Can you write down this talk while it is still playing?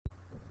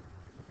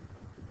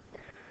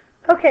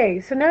Okay,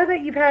 so now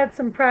that you've had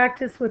some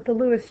practice with the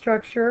Lewis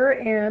structure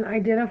and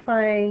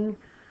identifying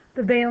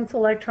the valence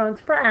electrons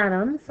for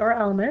atoms or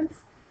elements,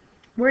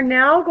 we're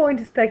now going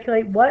to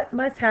speculate what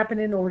must happen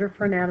in order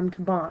for an atom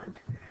to bond.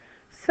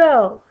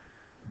 So,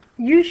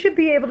 you should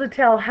be able to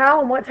tell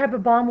how and what type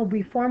of bond will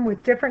be formed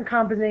with different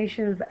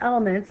combinations of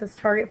elements as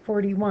target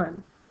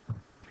 41.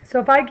 So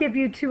if I give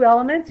you two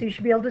elements, you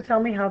should be able to tell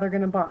me how they're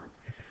going to bond.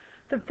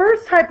 The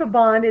first type of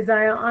bond is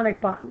ionic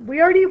bond.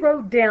 We already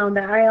wrote down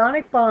that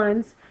ionic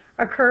bonds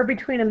occur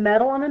between a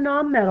metal and a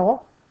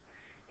nonmetal,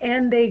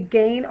 and they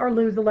gain or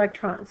lose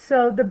electrons.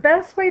 So the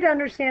best way to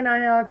understand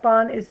ionic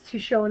bond is to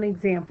show an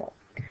example.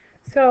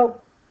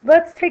 So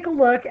let's take a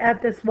look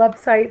at this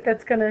website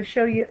that's going to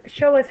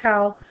show us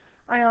how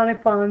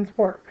ionic bonds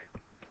work.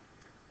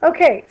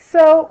 Okay,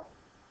 so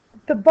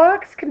the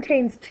box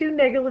contains two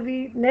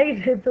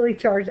negatively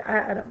charged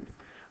atoms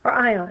or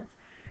ions.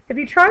 If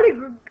you try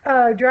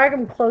to drag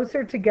them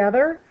closer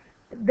together,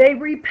 they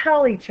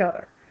repel each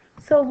other.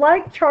 So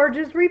like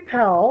charges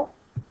repel,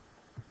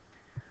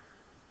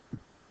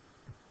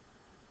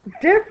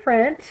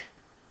 different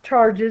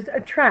charges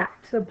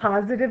attract. So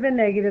positive and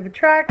negative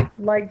attract,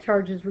 like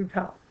charges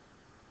repel.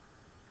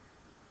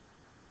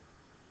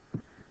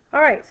 All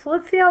right, so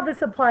let's see how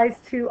this applies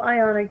to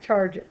ionic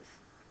charges.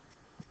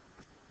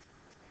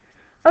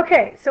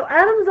 Okay, so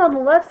atoms on the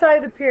left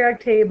side of the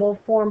periodic table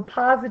form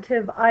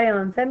positive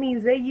ions. That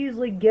means they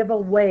usually give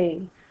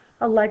away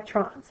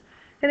electrons.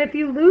 And if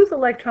you lose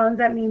electrons,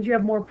 that means you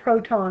have more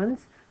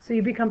protons, so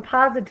you become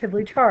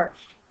positively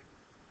charged.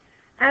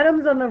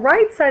 Atoms on the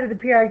right side of the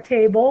periodic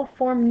table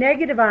form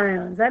negative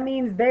ions. That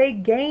means they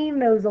gain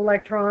those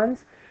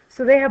electrons,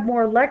 so they have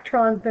more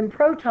electrons than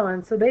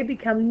protons, so they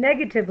become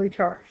negatively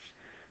charged.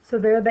 So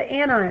they're the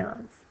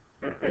anions.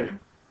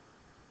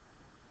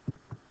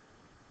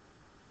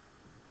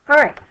 All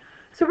right,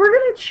 so we're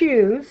going to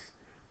choose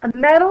a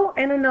metal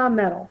and a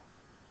nonmetal,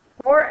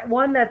 or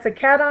one that's a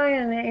cation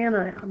and an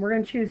anion. We're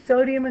going to choose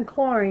sodium and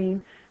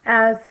chlorine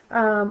as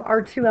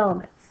our two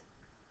elements.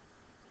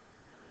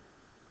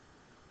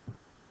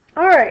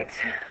 All right,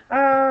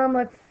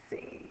 let's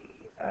see.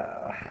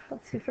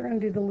 Let's see if they're going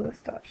to do the Lewis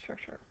dot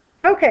structure.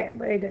 Okay,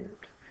 they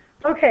didn't.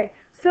 Okay,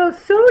 so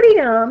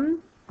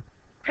sodium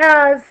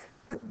has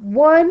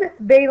one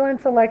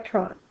valence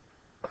electron.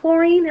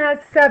 Chlorine has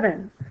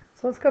 7.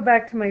 So let's go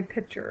back to my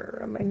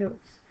picture of my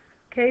notes.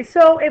 Okay,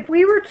 so if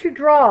we were to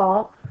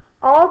draw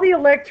all the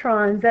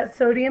electrons that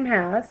sodium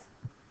has,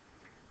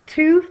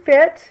 2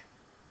 fit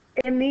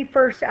in the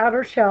first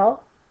outer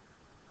shell,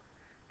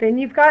 then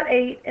you've got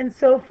 8, and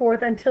so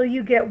forth until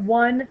you get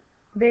 1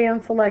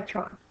 valence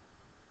electron.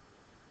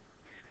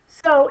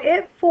 So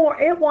it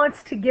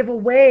wants to give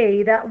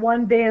away that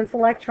 1 valence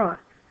electron.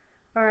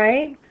 All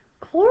right?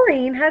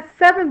 Chlorine has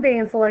 7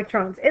 valence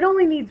electrons. It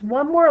only needs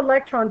 1 more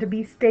electron to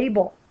be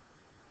stable.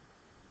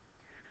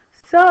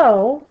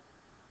 So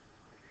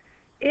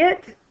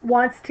it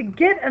wants to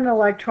get an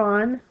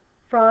electron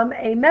from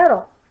a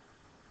metal.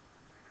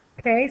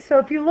 Okay, so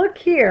if you look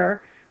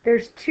here,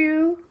 there's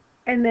 2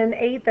 and then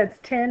 8, that's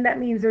 10. That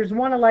means there's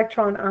 1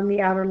 electron on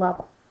the outer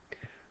level.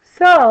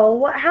 So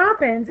what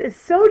happens is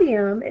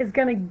sodium is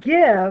going to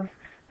give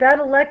that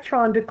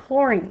electron to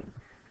chlorine.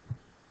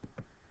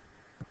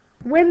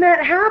 When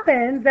that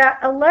happens, that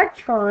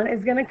electron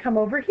is going to come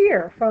over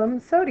here from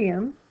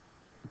sodium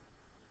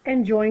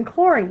and join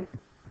chlorine.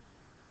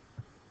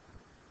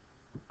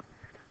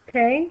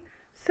 Okay,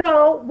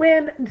 so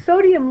when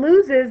sodium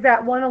loses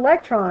that 1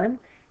 electron,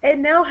 it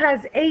now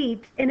has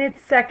 8 in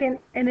its second,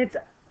 and it's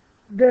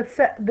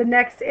the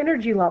next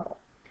energy level.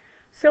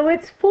 So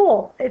it's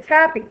full, it's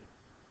happy.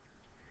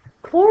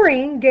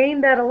 Chlorine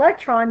gained that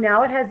electron,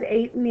 now it has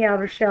 8 in the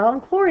outer shell,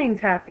 and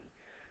chlorine's happy.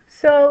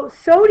 So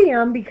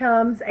sodium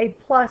becomes a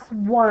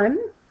 +1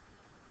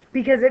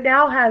 because it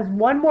now has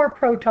 1 more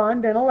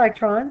proton than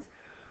electrons.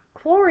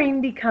 Chlorine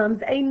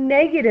becomes a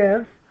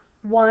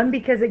 -1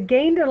 because it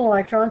gained an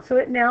electron, so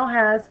it now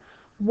has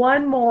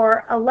 1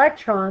 more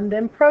electron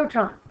than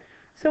proton.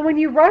 So when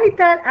you write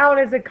that out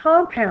as a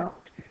compound,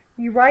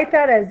 you write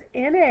that as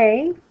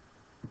NaCl.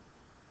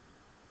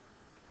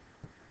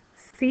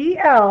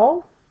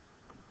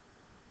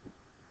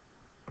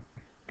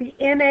 The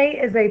Na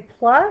is a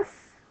plus,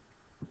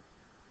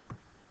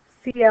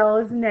 Cl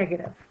is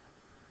negative.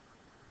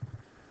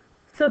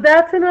 So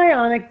that's an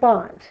ionic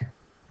bond.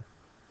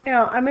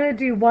 Now I'm going to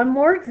do one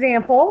more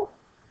example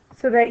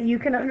so that you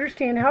can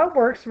understand how it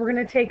works. We're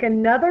going to take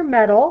another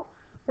metal.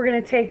 We're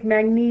going to take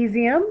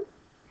magnesium,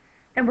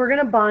 and we're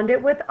going to bond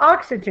it with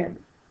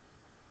oxygen.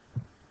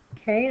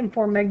 Okay, and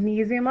form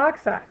magnesium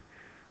oxide.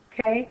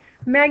 Okay,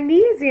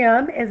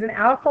 magnesium is an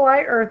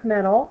alkali earth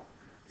metal,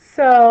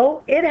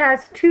 so it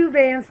has 2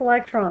 valence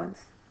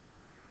electrons.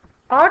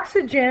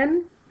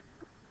 Oxygen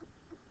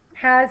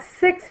has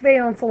 6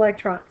 valence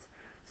electrons.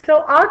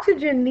 So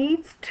oxygen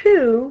needs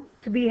 2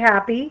 to be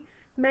happy.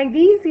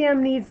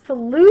 Magnesium needs to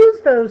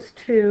lose those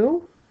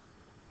 2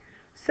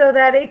 so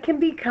that it can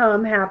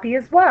become happy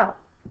as well.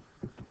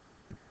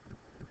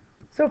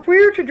 So if we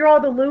were to draw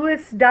the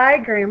Lewis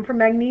diagram for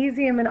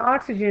magnesium and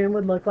oxygen, it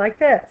would look like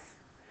this.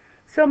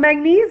 So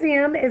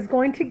magnesium is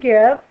going to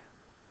give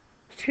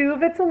 2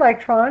 of its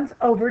electrons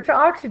over to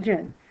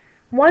oxygen.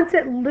 Once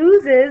it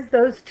loses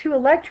those 2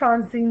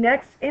 electrons, the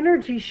next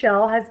energy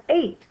shell has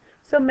 8.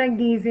 So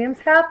magnesium's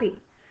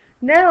happy.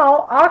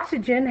 Now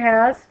oxygen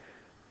has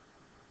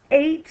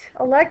 8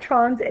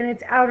 electrons in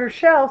its outer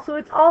shell, so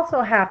it's also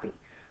happy.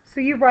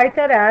 So you write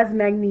that as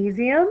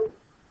magnesium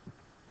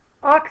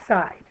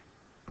oxide.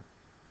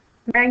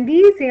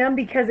 Magnesium,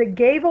 because it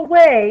gave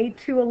away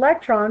 2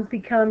 electrons,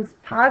 becomes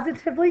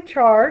positively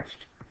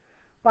charged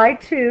by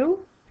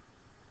 2,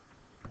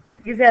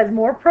 because it has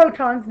more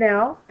protons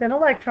now than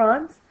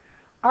electrons.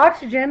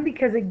 Oxygen,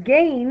 because it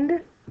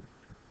gained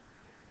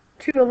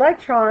 2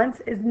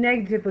 electrons, is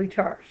negatively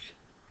charged.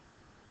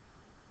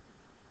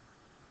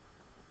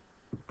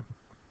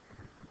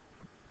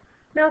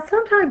 Now,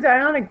 sometimes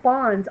ionic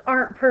bonds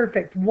aren't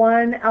perfect,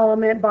 one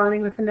element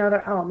bonding with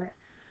another element.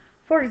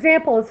 For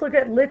example, let's look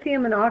at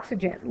lithium and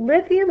oxygen.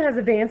 Lithium has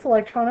a valence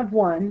electron of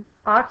 1,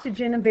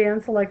 oxygen has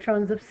valence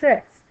electrons of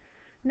 6.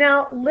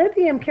 Now,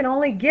 lithium can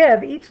only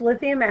give, each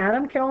lithium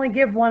atom can only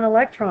give 1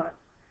 electron.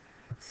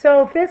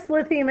 So if this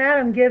lithium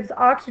atom gives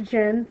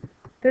oxygen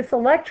this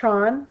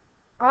electron,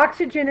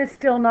 oxygen is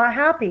still not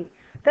happy.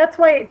 That's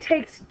why it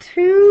takes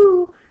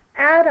 2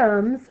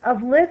 atoms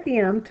of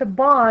lithium to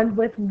bond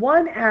with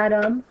 1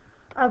 atom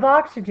of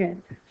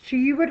oxygen. So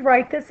you would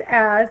write this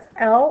as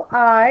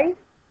Li,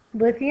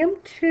 lithium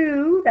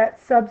 2,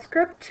 that's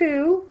subscript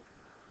 2,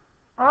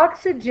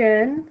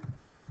 oxygen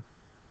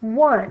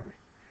 1.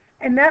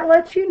 And that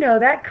lets you know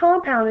that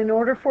compound, in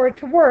order for it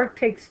to work,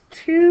 takes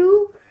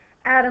 2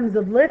 atoms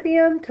of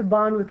lithium to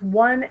bond with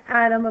 1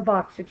 atom of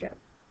oxygen.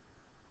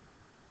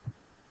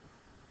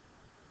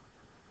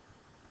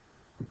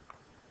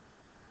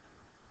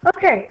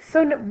 Okay,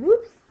 so now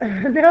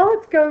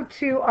let's go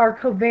to our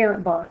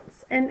covalent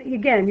bonds. And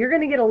again, you're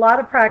going to get a lot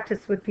of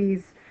practice with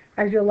these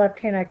as your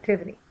left-hand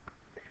activity.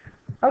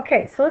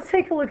 Okay, so let's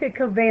take a look at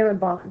covalent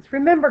bonds.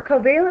 Remember,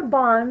 covalent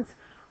bonds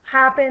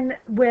happen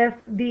with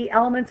the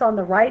elements on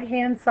the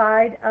right-hand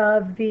side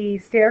of the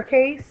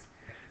staircase,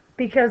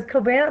 because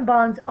covalent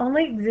bonds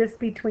only exist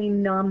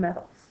between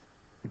nonmetals.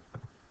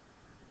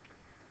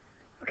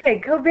 Okay,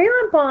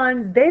 covalent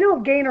bonds, they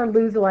don't gain or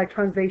lose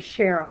electrons, they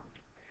share them.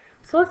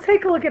 So let's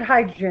take a look at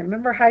hydrogen.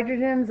 Remember,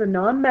 hydrogen is a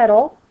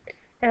nonmetal. It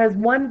has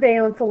 1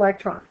 valence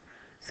electron.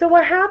 So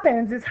what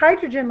happens is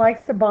hydrogen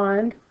likes to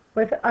bond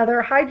with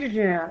other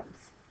hydrogen atoms.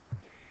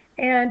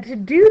 And to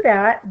do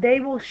that, they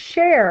will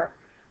share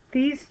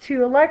these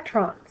 2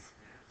 electrons.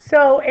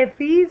 So if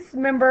these,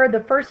 remember,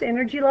 the first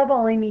energy level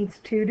only needs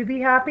 2 to be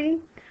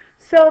happy.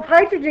 So if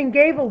hydrogen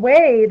gave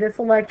away this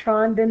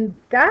electron, then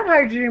that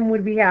hydrogen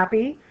would be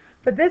happy,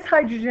 but this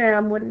hydrogen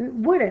atom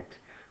wouldn't.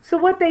 So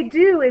what they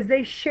do is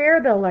they share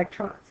the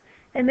electrons,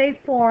 and they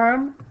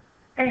form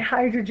a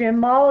hydrogen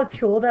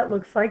molecule that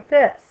looks like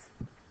this.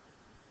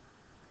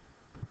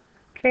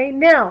 Okay,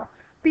 now,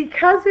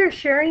 because they're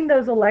sharing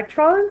those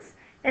electrons,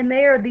 and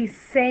they are the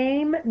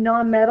same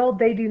nonmetal,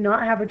 they do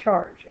not have a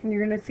charge, and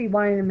you're going to see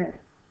why in a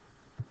minute.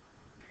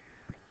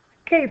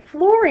 Okay,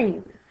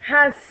 fluorine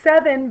has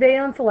 7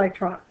 valence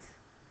electrons.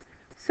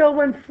 So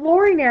when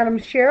fluorine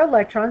atoms share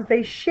electrons,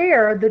 they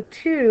share the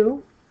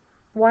 2,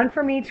 1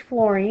 from each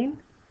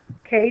fluorine,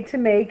 okay, to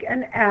make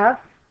an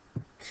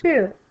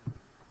F2.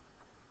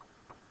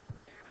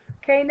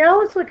 Okay, now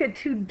let's look at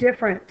 2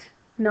 different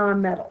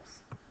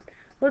nonmetals.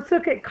 Let's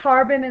look at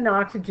carbon and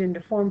oxygen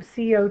to form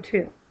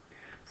CO2.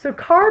 So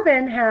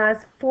carbon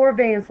has 4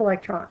 valence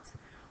electrons.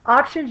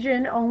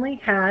 Oxygen only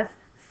has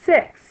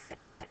 6.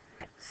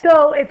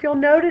 So if you'll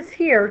notice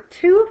here,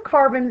 2 of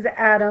carbon's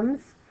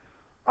atoms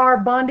are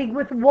bonding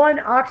with 1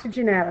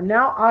 oxygen atom.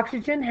 Now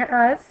oxygen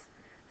has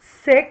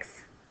 8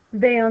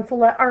 valence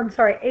electrons.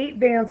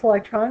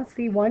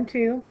 See, 1,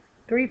 2,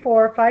 3,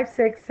 4, 5,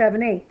 6,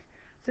 7, 8.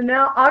 So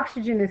now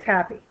oxygen is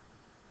happy.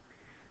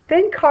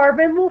 Then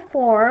carbon will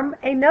form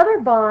another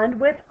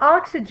bond with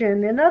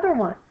oxygen, another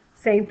one.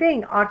 Same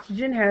thing,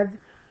 oxygen has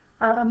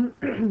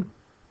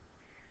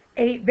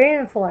 8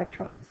 valence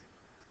electrons.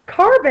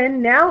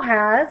 Carbon now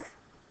has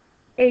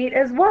 8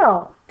 as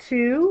well.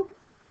 2,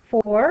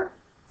 4,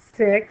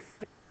 6,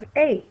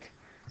 8.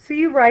 So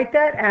you write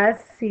that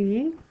as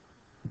CO2.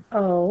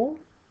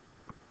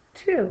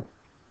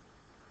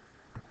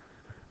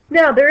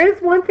 Now, there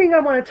is one thing I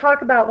want to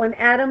talk about when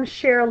atoms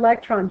share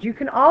electrons. You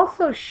can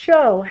also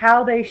show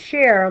how they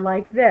share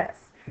like this.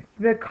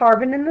 The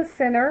carbon in the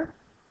center,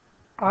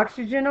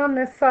 oxygen on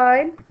this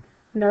side,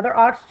 another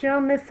oxygen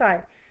on this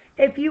side.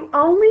 If you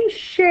only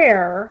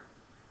share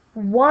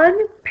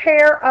 1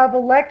 pair of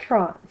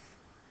electrons,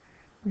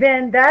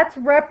 then that's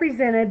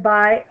represented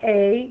by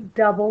a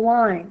double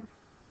line.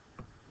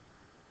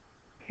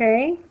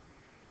 Okay?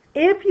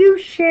 If you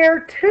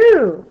share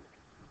 2,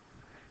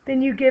 then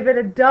you give it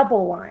a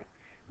double line.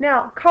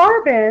 Now,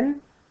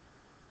 carbon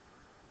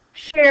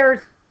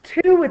shares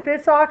 2 with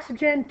this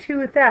oxygen, 2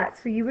 with that.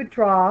 So you would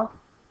draw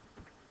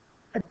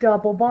a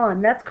double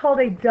bond. That's called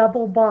a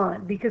double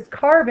bond because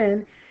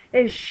carbon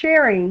is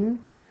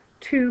sharing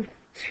two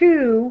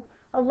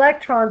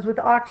electrons with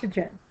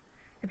oxygen.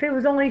 If it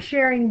was only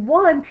sharing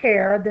one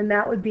pair, then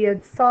that would be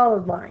a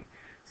solid line.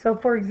 So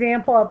for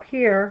example, up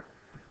here,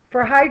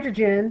 for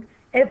hydrogen,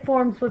 it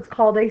forms what's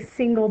called a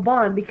single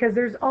bond because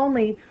there's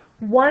only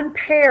one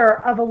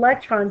pair of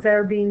electrons that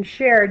are being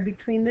shared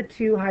between the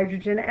two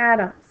hydrogen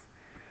atoms.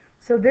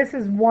 So this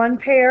is one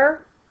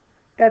pair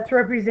that's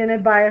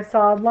represented by a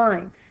solid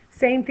line.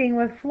 Same thing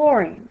with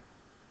fluorine.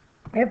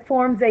 It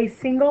forms a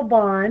single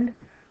bond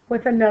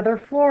with another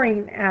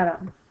fluorine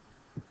atom.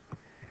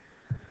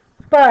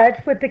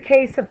 But with the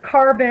case of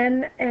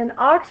carbon and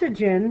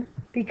oxygen,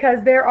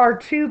 because there are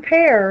two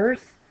pairs,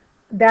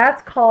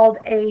 that's called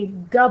a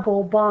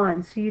double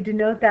bond. So you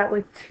denote that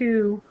with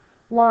two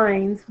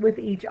lines with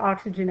each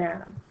oxygen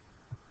atom.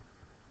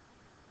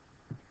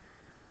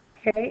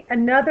 Okay,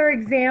 another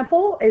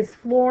example is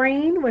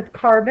fluorine with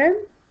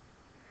carbon.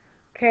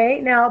 Okay,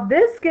 now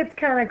this gets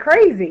kind of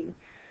crazy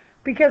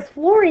because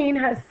fluorine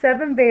has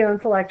 7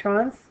 valence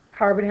electrons,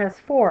 carbon has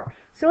 4.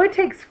 So it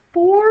takes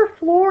 4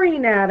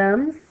 fluorine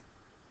atoms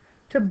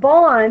to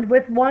bond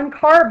with one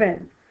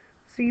carbon.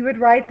 So you would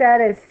write that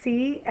as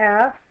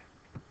CF4.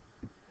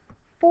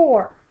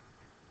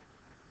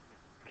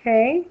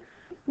 Okay?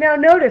 Now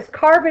notice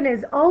carbon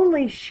is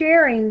only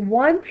sharing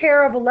one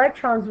pair of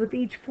electrons with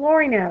each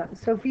fluorine atom.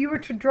 So if you were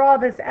to draw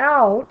this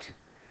out,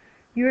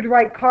 you would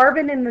write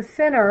carbon in the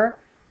center,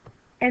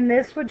 and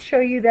this would show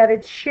you that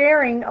it's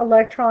sharing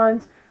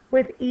electrons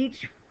with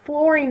each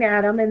fluorine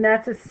atom, and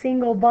that's a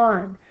single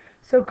bond.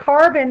 So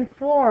carbon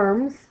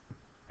forms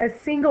a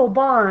single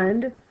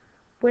bond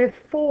with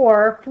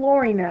 4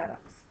 fluorine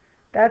atoms.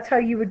 That's how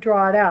you would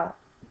draw it out.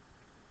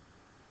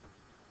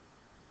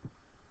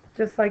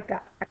 Just like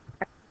that.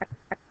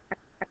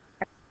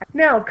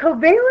 Now,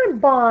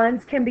 covalent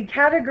bonds can be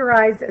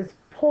categorized as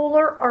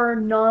polar or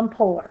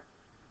nonpolar.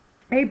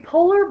 A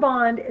polar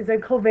bond is a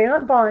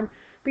covalent bond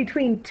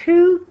between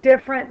two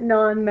different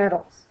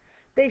nonmetals.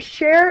 Those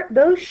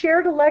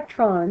shared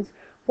electrons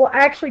will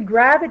actually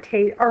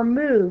gravitate or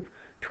move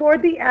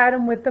toward the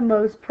atom with the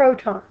most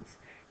protons.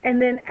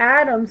 And then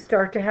atoms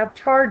start to have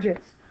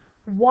charges.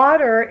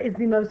 Water is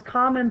the most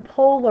common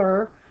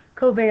polar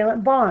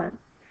covalent bond.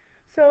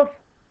 So if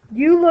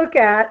you look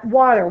at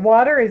water,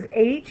 water is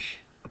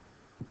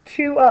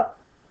H2O.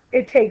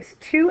 It takes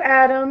 2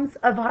 atoms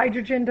of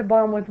hydrogen to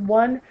bond with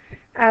 1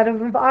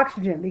 atom of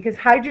oxygen because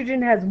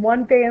hydrogen has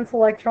 1 valence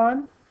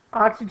electron,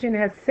 oxygen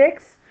has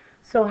 6.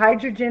 So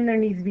hydrogen, there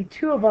needs to be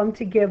 2 of them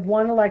to give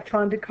 1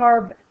 electron to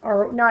carbon,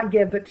 or not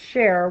give, but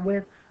share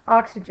with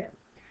oxygen.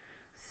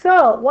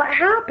 So what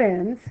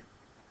happens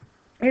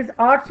is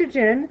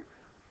oxygen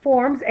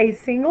forms a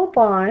single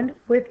bond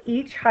with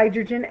each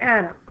hydrogen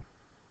atom.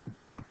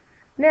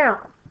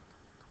 Now,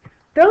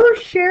 those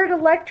shared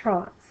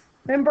electrons,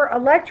 remember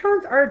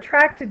electrons are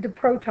attracted to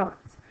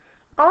protons.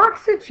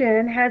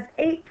 Oxygen has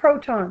 8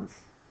 protons.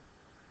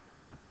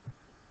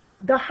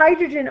 The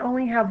hydrogen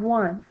only have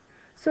 1.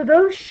 So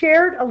those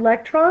shared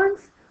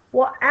electrons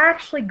will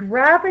actually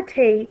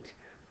gravitate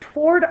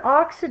toward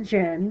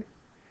oxygen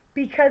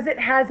because it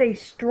has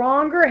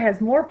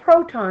more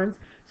protons,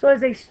 so it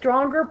has a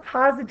stronger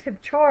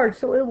positive charge,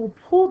 so it will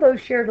pull those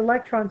shared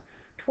electrons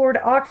toward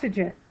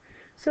oxygen.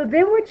 So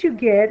then what you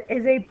get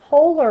is a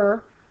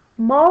polar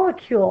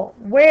molecule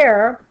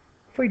where,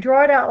 if we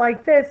draw it out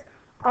like this,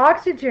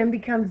 oxygen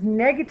becomes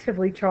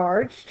negatively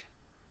charged,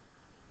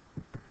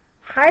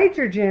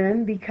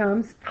 hydrogen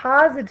becomes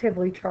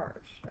positively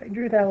charged. I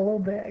drew that a little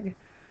big.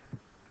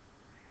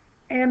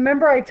 And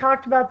remember I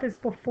talked about this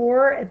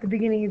before at the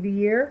beginning of the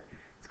year.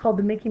 It's called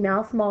the Mickey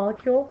Mouse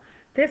molecule.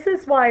 This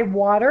is why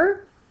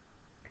water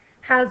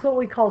has what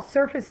we call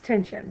surface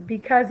tension,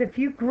 because if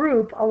you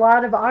group a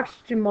lot of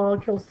oxygen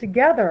molecules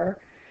together,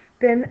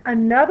 then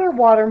another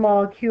water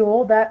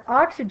molecule, that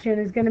oxygen,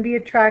 is going to be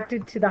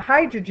attracted to the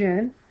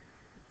hydrogen.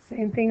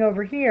 Same thing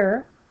over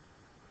here.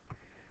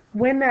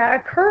 When that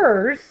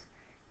occurs,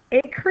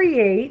 it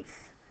creates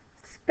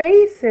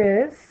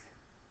spaces.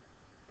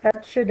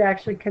 That should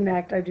actually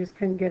connect. I just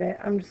couldn't get it.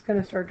 I'm just going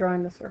to start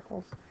drawing the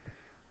circles.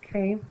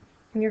 Okay.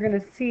 And you're going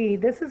to see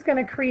this is going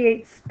to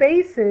create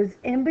spaces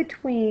in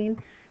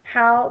between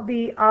how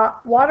the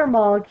water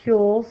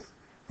molecules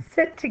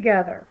sit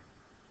together.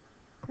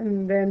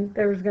 And then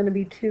there's going to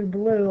be 2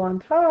 blue on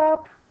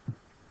top.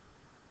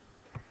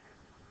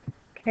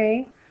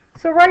 Okay.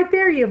 So right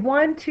there you have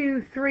 1,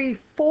 2, 3,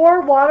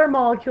 4 water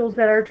molecules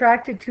that are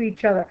attracted to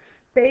each other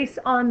based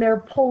on their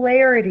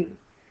polarity.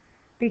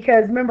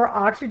 Because remember,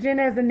 oxygen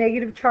has a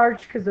negative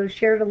charge because those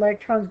shared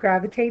electrons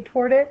gravitate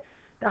toward it.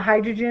 The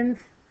hydrogens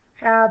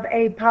have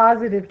a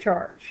positive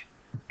charge.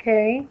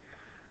 Okay?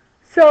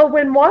 So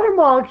when water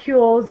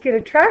molecules get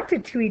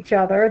attracted to each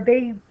other,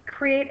 they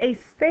create a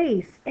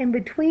space in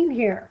between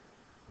here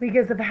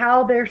because of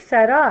how they're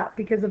set up,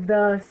 because of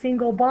the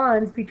single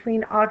bonds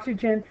between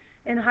oxygen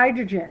and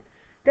hydrogen.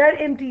 That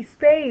empty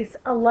space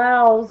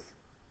allows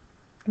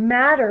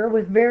matter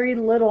with very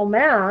little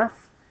mass,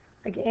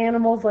 like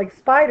animals, like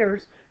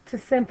spiders, to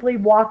simply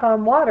walk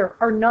on water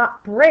or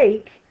not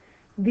break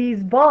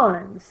these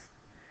bonds.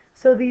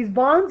 So these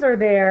bonds are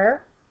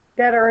there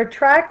that are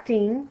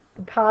attracting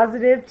the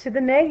positive to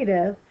the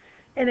negative,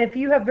 And if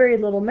you have very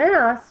little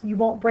mass, you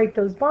won't break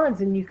those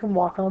bonds and you can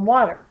walk on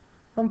water.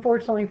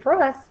 Unfortunately for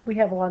us, we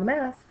have a lot of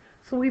mass,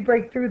 so we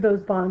break through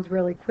those bonds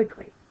really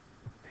quickly.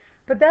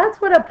 But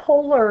that's what a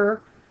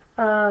polar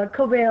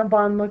covalent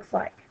bond looks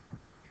like.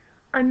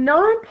 A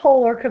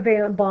nonpolar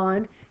covalent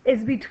bond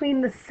is between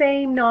the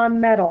same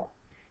nonmetal.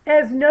 It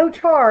has no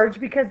charge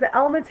because the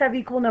elements have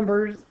equal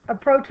numbers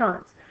of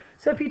protons.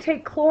 So if you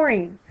take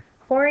chlorine,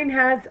 chlorine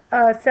has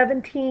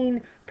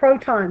 17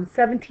 protons,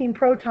 17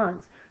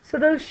 protons. So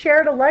those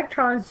shared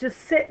electrons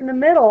just sit in the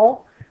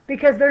middle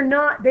because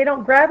they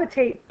don't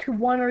gravitate to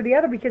one or the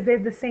other because they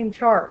have the same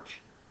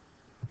charge.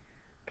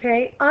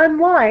 Okay,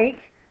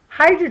 unlike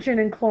hydrogen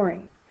and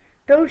chlorine.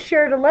 Those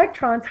shared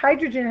electrons,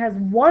 hydrogen has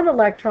one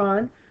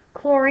electron,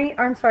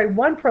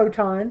 one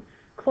proton.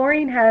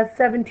 Chlorine has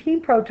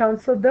 17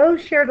 protons, so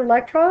those shared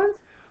electrons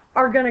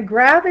are going to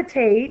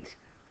gravitate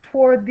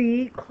toward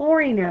the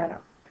chlorine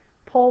atom.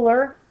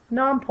 Polar,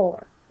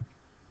 nonpolar.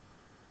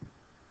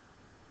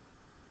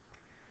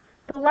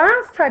 The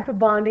last type of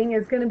bonding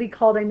is going to be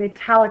called a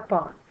metallic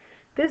bond.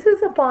 This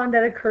is a bond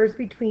that occurs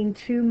between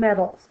two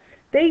metals.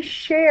 They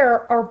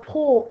share or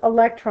pull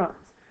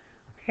electrons.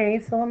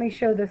 Okay, so let me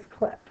show this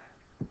clip.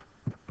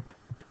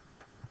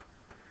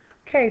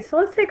 Okay, so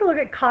let's take a look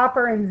at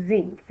copper and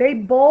zinc. They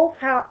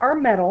both are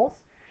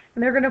metals,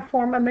 and they're going to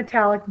form a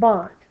metallic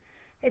bond.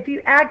 If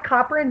you add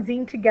copper and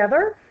zinc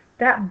together,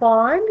 that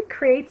bond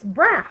creates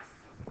brass.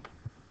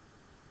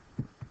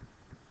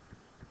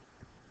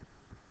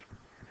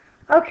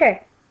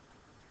 Okay,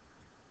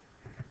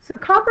 so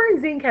copper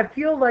and zinc have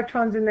few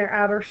electrons in their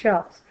outer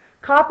shells.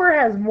 Copper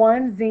has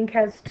one, zinc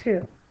has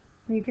two.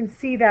 You can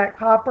see that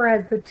copper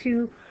has the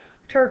two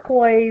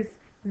turquoise,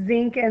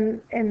 zinc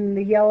and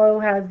the yellow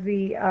has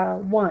the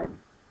one.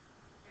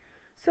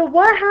 So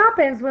what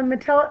happens when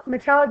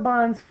metallic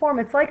bonds form?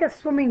 It's like a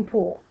swimming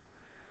pool,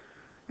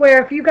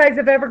 where if you guys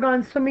have ever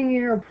gone swimming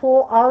in your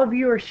pool, all of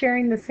you are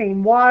sharing the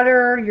same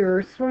water,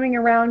 you're swimming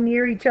around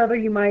near each other,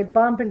 you might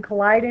bump and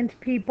collide into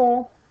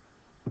people.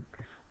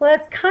 Well,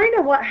 that's kind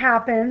of what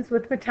happens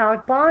with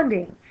metallic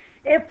bonding.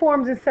 It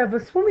forms, instead of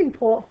a swimming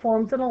pool, it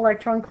forms an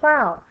electron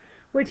cloud,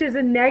 which is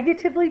a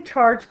negatively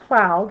charged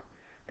cloud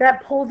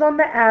that pulls on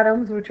the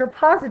atoms which are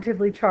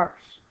positively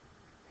charged.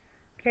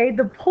 Okay,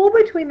 the pull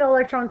between the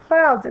electron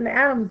clouds and the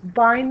atoms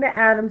bind the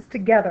atoms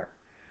together.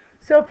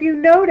 So if you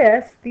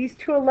notice, these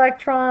two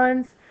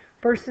electrons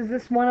versus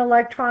this one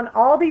electron,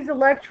 all these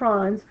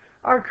electrons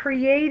are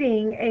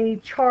creating a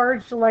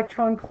charged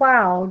electron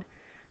cloud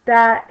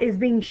that is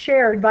being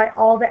shared by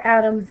all the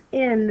atoms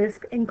in this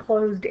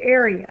enclosed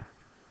area,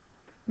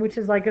 which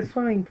is like a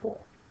swimming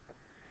pool.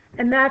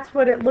 And that's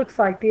what it looks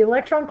like. The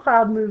electron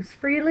cloud moves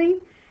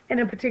freely in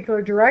a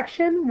particular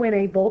direction when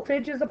a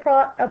voltage is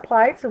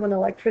applied, so when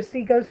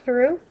electricity goes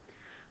through.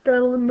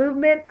 The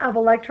movement of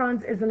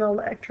electrons is an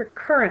electric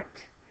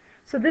current.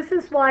 So this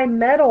is why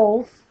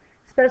metals,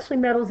 especially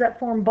metals that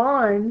form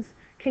bonds,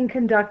 can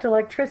conduct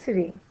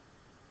electricity.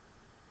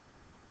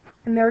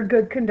 And they're a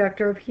good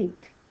conductor of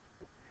heat.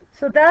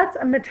 So that's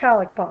a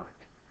metallic bond.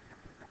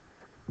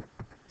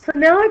 So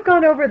now I've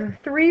gone over the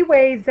three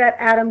ways that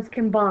atoms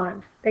can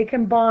bond. They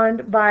can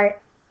bond by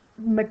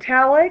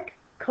metallic,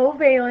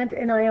 covalent,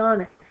 and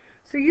ionic.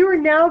 So you are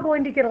now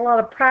going to get a lot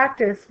of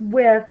practice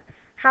with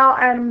how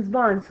atoms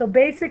bond. So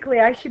basically,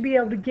 I should be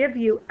able to give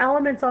you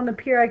elements on the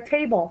periodic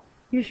table.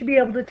 You should be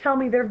able to tell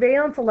me their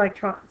valence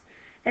electrons.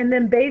 And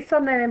then based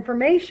on that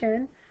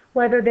information,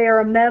 whether they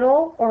are a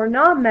metal or a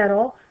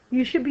non-metal,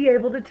 you should be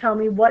able to tell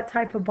me what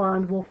type of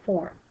bond will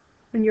form.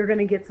 And you're going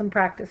to get some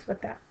practice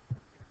with that.